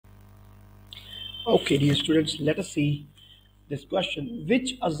Okay, dear students, let us see this question.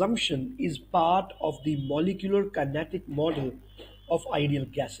 Which assumption is part of the molecular kinetic model of ideal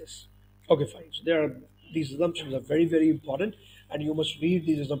gases? Okay, fine. So these assumptions are very, very important, and you must read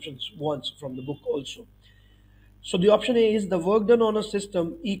these assumptions once from the book also. So the option A is the work done on a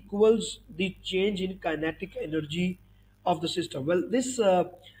system equals the change in kinetic energy of the system. Well, this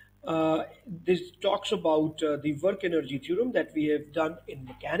talks about the work energy theorem that we have done in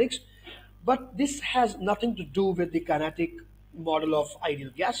mechanics, but this has nothing to do with the kinetic model of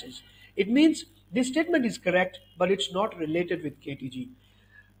ideal gases. It means this statement is correct, but it's not related with KTG.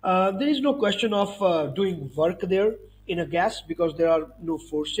 There is no question of doing work there in a gas because there are no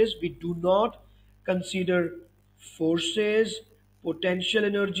forces. We do not consider forces, potential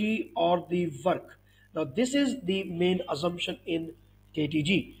energy, or the work. Now, this is the main assumption in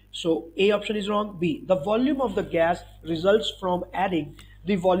KTG. So, A option is wrong. B, the volume of the gas results from adding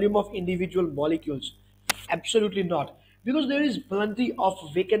the volume of individual molecules. Absolutely not. Because there is plenty of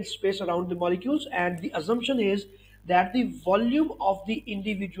vacant space around the molecules, and the assumption is that the volume of the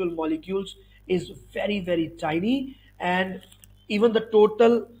individual molecules is very, very tiny, and even the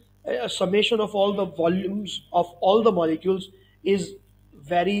total summation of all the volumes of all the molecules is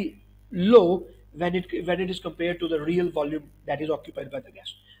very low when it is compared to the real volume that is occupied by the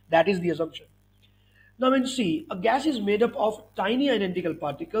gas. That is the assumption. Now in C, a gas is made up of tiny identical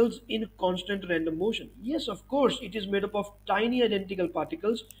particles in constant random motion. Yes, of course, it is made up of tiny identical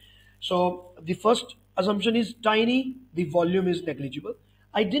particles. So the first assumption is tiny, the volume is negligible.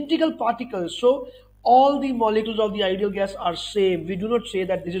 Identical particles, so all the molecules of the ideal gas are same. We do not say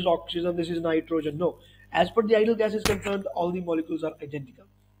that this is oxygen, this is nitrogen. No. As per the ideal gas is concerned, all the molecules are identical.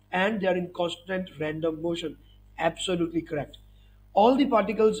 And they are in constant random motion. Absolutely correct. All the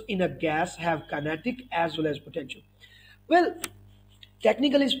particles in a gas have kinetic as well as potential. Well,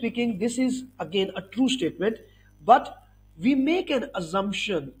 technically speaking, this is again a true statement, but we make an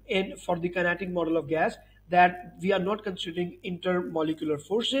assumption in for the kinetic model of gas that we are not considering intermolecular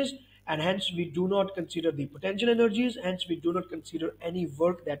forces, and hence we do not consider the potential energies, hence we do not consider any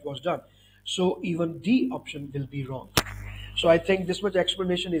work that was done. So even D option will be wrong. So I think this much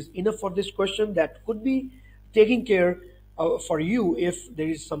explanation is enough for this question that could be taking care for you if there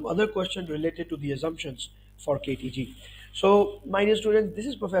is some other question related to the assumptions for KTG. So my dear students, this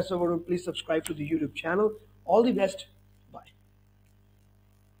is Professor Varun. Please subscribe to the YouTube channel. All the best.